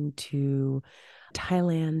going to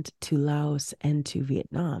Thailand, to Laos, and to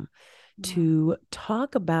Vietnam to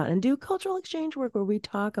talk about and do cultural exchange work, where we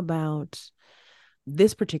talk about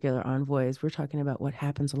this particular envoys. We're talking about what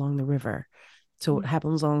happens along the river. So what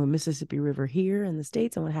happens along the Mississippi River here in the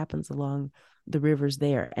States, and what happens along the rivers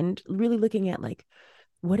there, and really looking at like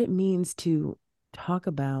what it means to talk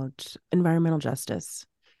about environmental justice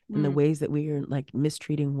and the ways that we are like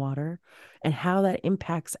mistreating water, and how that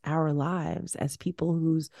impacts our lives as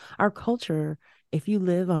people our culture. If you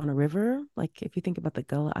live on a river, like if you think about the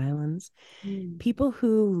Gullah Islands, people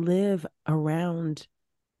who live around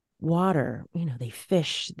water, they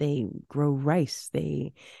fish, they grow rice,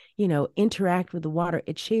 they, interact with the water.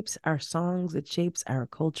 It shapes our songs, it shapes our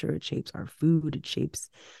culture, it shapes our food, it shapes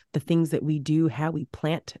the things that we do, how we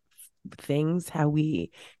plant things, how we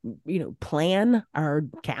plan our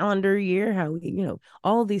calendar year, how we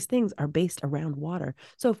all these things are based around water.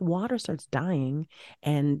 So if water starts dying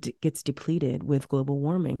and gets depleted with global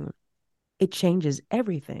warming, it changes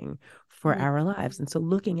everything for our lives. And so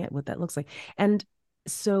looking at what that looks like, and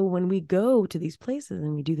So when we go to these places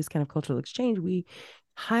and we do this kind of cultural exchange, we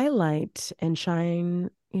highlight and shine,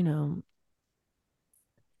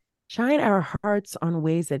 shine our hearts on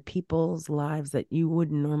ways that people's lives that you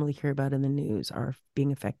wouldn't normally hear about in the news are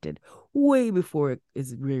being affected way before it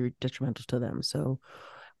is really detrimental to them. So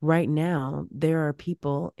right now, there are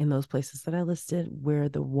people in those places that I listed where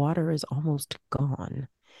the water is almost gone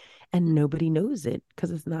and nobody knows it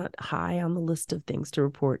because it's not high on the list of things to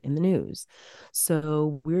report in the news.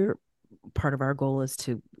 So we're part of our goal is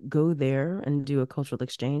to go there and do a cultural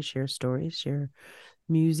exchange, share stories, share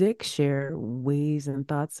music, share ways and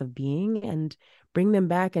thoughts of being, and bring them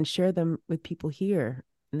back and share them with people here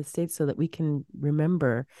in the States so that we can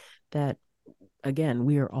remember that, again,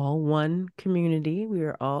 we are all one community, we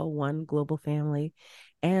are all one global family,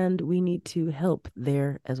 and we need to help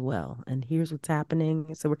there as well. And here's what's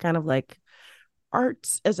happening. So we're kind of like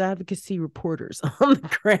arts as advocacy reporters on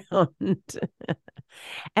the ground.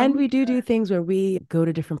 And Um, we do things where we go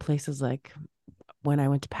to different places. Like when I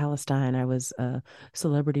went to Palestine, I was a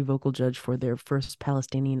celebrity vocal judge for their first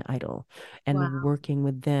Palestinian idol and wow. working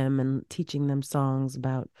with them and teaching them songs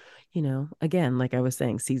about, again, like I was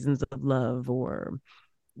saying, seasons of love or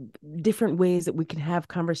different ways that we can have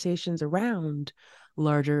conversations around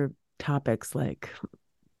larger topics like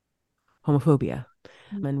homophobia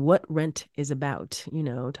and what rent is about,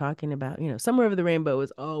 talking about, somewhere over the rainbow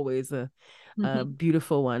is always a Mhm.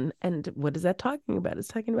 beautiful one. And what is that talking about? It's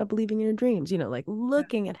talking about believing in your dreams, like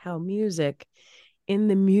looking at how music in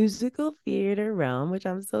the musical theater realm, which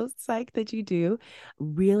I'm so psyched that you do,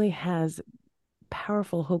 really has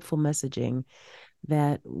powerful, hopeful messaging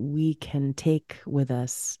that we can take with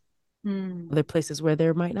us Mm, other places where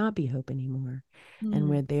there might not be hope anymore and mm.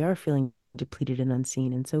 where they are feeling depleted and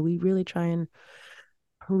unseen. And so we really try and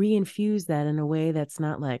reinfuse that in a way that's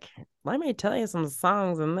not like, let me tell you some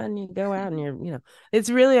songs and then you go out and it's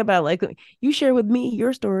really about like you share with me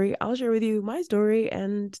your story, I'll share with you my story,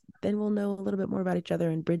 and then we'll know a little bit more about each other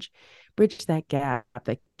and bridge that gap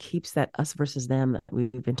that keeps that us versus them that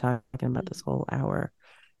we've been talking about this whole hour,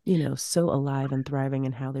 so alive and thriving,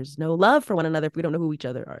 and how there's no love for one another if we don't know who each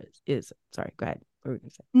other is. Sorry, go ahead. What were you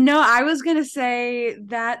No, I was gonna say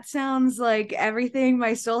that sounds like everything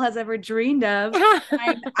my soul has ever dreamed of. gonna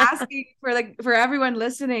I'm say? asking for everyone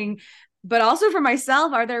listening, but also for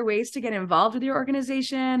myself, are there ways to get involved with your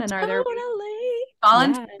organization? And are there ways Totally. to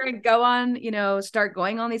volunteer Yeah. and go on, start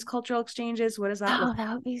going on these cultural exchanges? What does that look Oh,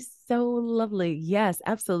 that would be so lovely. Yes,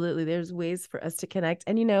 absolutely. There's ways for us to connect.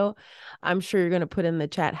 And I'm sure you're going to put in the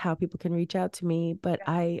chat how people can reach out to me, but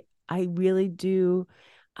I really do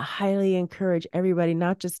highly encourage everybody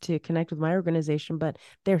not just to connect with my organization, but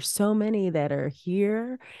there's so many that are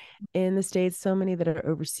here in the States, so many that are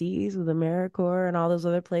overseas with AmeriCorps and all those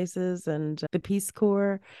other places and the Peace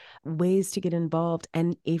Corps, ways to get involved.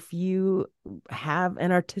 And if you have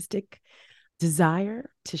an artistic desire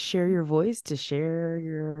to share your voice, to share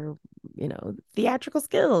your, theatrical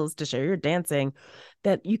skills, to share your dancing,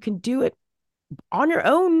 that you can do it on your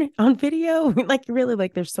own on video. Like really,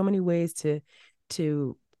 like there's so many ways to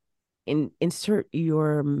insert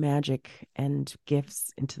your magic and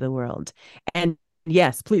gifts into the world. And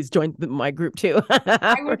yes, please join my group too.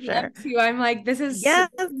 I For would love sure. to. I'm like, Yes.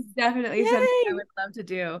 this is definitely something I Yay. would love to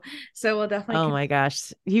do. So we'll definitely Oh my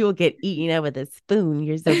gosh. You will get eaten up with a spoon.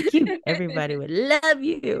 You're so cute. Everybody would love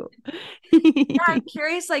you. I'm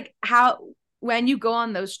curious, like how when you go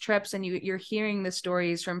on those trips and you're hearing the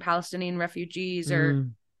stories from Palestinian refugees, or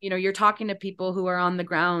Mm, you're talking to people who are on the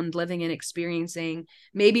ground living and experiencing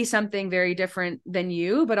maybe something very different than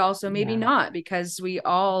you, but also maybe yeah. not, because we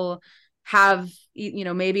all have,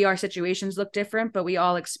 maybe our situations look different, but we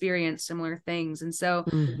all experience similar things. And so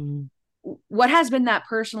Mhm. what has been that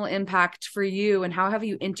personal impact for you, and how have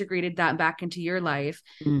you integrated that back into your life?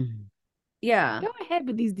 Mm. Yeah. Go ahead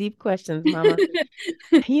with these deep questions, Mama.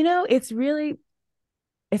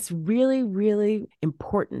 It's really, really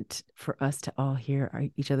important for us to all hear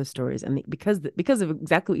each other's stories, and because of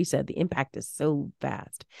exactly what you said, the impact is so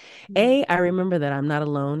vast. I remember that I'm not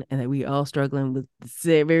alone, and that we all struggling with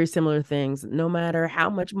very similar things, no matter how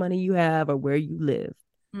much money you have or where you live.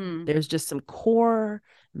 Mm. There's just some core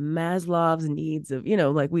Maslow's needs of,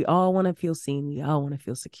 like we all want to feel seen, we all want to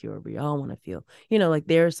feel secure, we all want to feel, like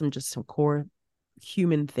there's some core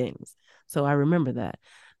human things. So I remember that.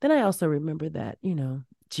 Then I also remember that,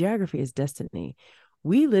 geography is destiny.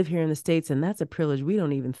 We live here in the States, and that's a privilege we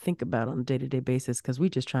don't even think about on a day-to-day basis because we're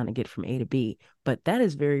just trying to get from A to B. But that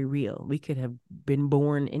is very real. We could have been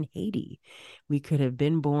born in Haiti. We could have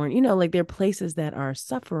been born, like there are places that are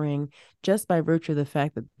suffering just by virtue of the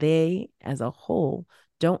fact that they, as a whole,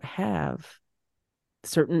 don't have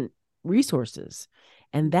certain resources.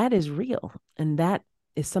 And that is real. And that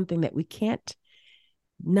is something that we can't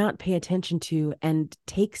not pay attention to and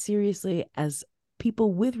take seriously as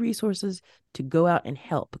people with resources to go out and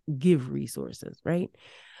help give resources, right?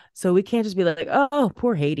 So we can't just be like, oh,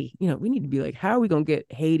 poor Haiti. We need to be like, how are we going to get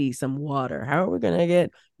Haiti some water? How are we going to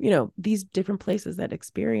get, these different places that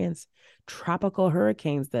experience tropical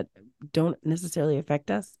hurricanes that don't necessarily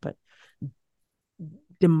affect us, but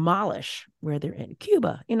demolish where they're in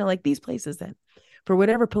Cuba, like these places that for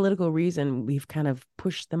whatever political reason, we've kind of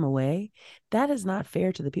pushed them away. That is not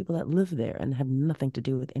fair to the people that live there and have nothing to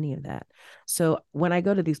do with any of that. So when I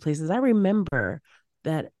go to these places, I remember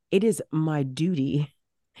that it is my duty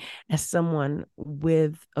as someone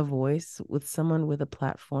with a voice, with someone with a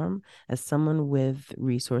platform, as someone with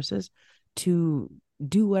resources, to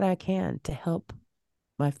do what I can to help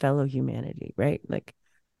my fellow humanity, right? Like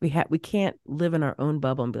we can't live in our own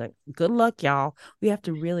bubble and be like, good luck, y'all. We have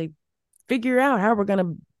to really figure out how we're going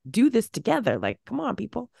to do this together. Like, come on,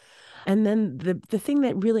 people. And then the thing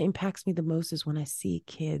that really impacts me the most is when I see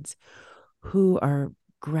kids who are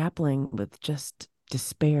grappling with just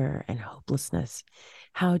despair and hopelessness,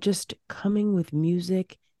 how just coming with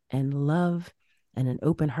music and love and an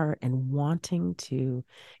open heart and wanting to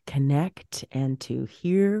connect and to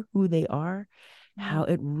hear who they are, how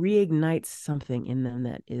it reignites something in them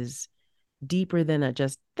that is deeper than a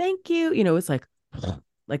just thank you. It's like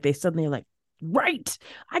they suddenly are like, right,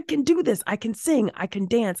 I can do this. I can sing. I can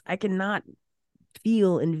dance. I cannot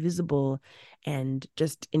feel invisible and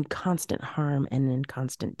just in constant harm and in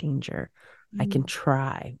constant danger. I can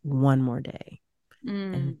try one more day.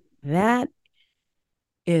 And that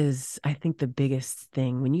is, I think, the biggest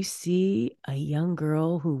thing. When you see a young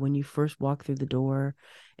girl who, when you first walk through the door,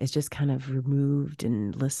 is just kind of removed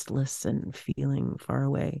and listless and feeling far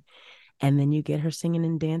away. And then you get her singing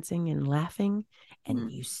and dancing and laughing,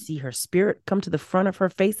 and you see her spirit come to the front of her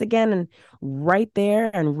face again and right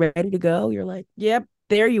there and ready to go. You're like, yep,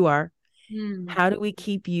 there you are. How do we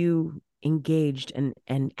keep you engaged and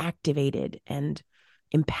activated and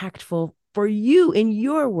impactful for you in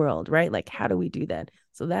your world, right? Like, how do we do that?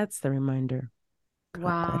 So that's the reminder.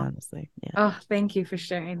 Wow. Quite honestly. Yeah. Oh, thank you for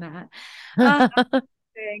sharing that.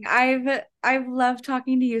 I've loved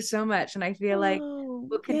talking to you so much, and I feel like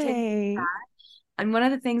we'll continue that. And one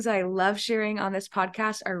of the things I love sharing on this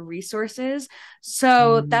podcast are resources.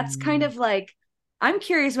 So that's kind of like, I'm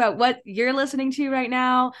curious about what you're listening to right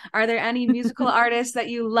now. Are there any musical artists that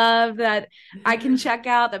you love that I can check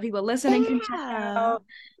out, that people listening can check out?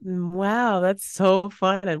 Wow, that's so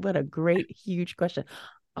fun. And what a great, huge question.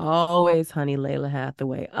 Always Honey Layla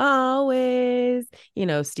Hathaway. Always,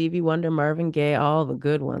 Stevie Wonder, Marvin Gaye, all the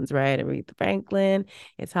good ones, right? Aretha Franklin.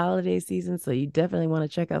 It's holiday season, so you definitely want to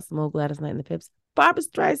check out some old Gladys Knight and the Pips. Barbra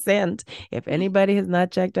Streisand. If anybody has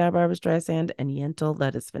not checked out Barbra Streisand and Yentl,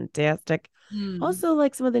 that is fantastic. Also,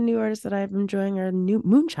 like some of the new artists that I'm enjoying are new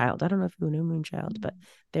Moonchild. I don't know if you know Moonchild, but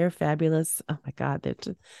they're fabulous. Oh my God,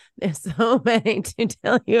 there's so many to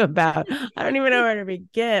tell you about. I don't even know where to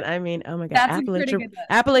begin. I mean, oh my God,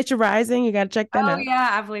 Appalachia Rising. You got to check them out. Oh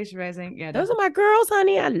yeah, Appalachia Rising. Yeah, those are my girls,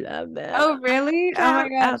 honey. I love them. Oh really? Oh my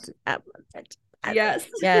gosh. Yes.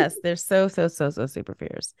 Yes, they're so super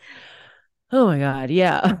fierce. Oh my God,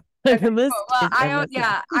 yeah. Okay, cool. Well, I always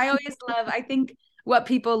love. I think what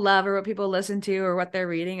people love or what people listen to or what they're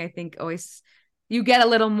reading, I think always you get a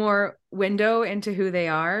little more window into who they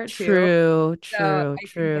are too. True.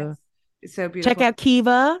 It's so beautiful. Check out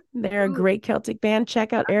Kiva. They're a great Celtic band.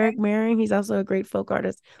 Check out Eric Maring. He's also a great folk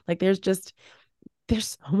artist. Like there's so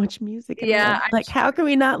much music. Yeah. Like how can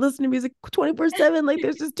we not listen to music 24/7? Like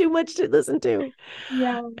there's just too much to listen to.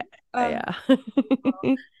 Yeah. Yeah.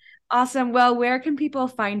 Awesome. Well, where can people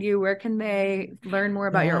find you? Where can they learn more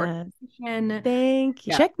about your organization? Thank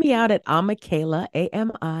you. Yeah. Check me out at Amikaeyla,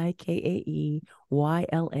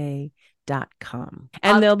 AMIKAEYLA.com.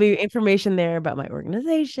 And there'll be information there about my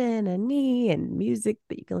organization and me and music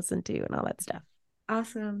that you can listen to and all that stuff.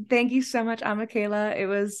 Awesome. Thank you so much, Amikaeyla. It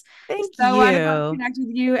was so wonderful to connect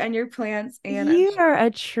with you and your plants. And you are a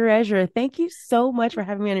treasure. Thank you so much for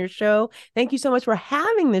having me on your show. Thank you so much for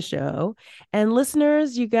having the show. And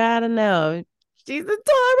listeners, you got to know, she's adorable.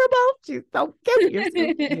 She's so cute. You're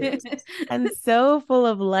so cute. And so full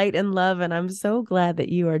of light and love. And I'm so glad that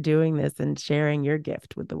you are doing this and sharing your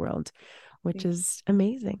gift with the world, which is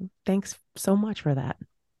amazing. Thanks so much for that.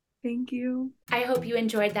 Thank you. I hope you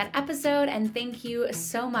enjoyed that episode, and thank you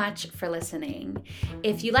so much for listening.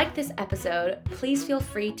 If you liked this episode, please feel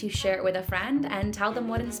free to share it with a friend and tell them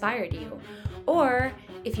what inspired you. Or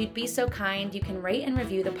if you'd be so kind, you can rate and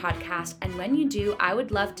review the podcast. And when you do, I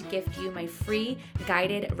would love to gift you my free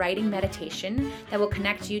guided writing meditation that will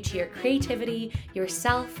connect you to your creativity,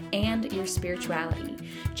 yourself, and your spirituality.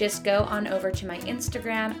 Just go on over to my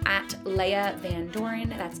Instagram at Leah Van Doren.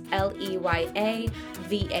 That's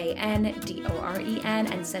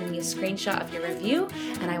LeyaVanDoren, and send me a screenshot of your review,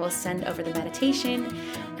 and I will send over the meditation,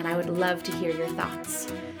 and I would love to hear your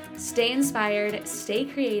thoughts. Stay inspired, stay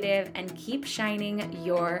creative, and keep shining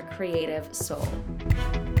your creative soul.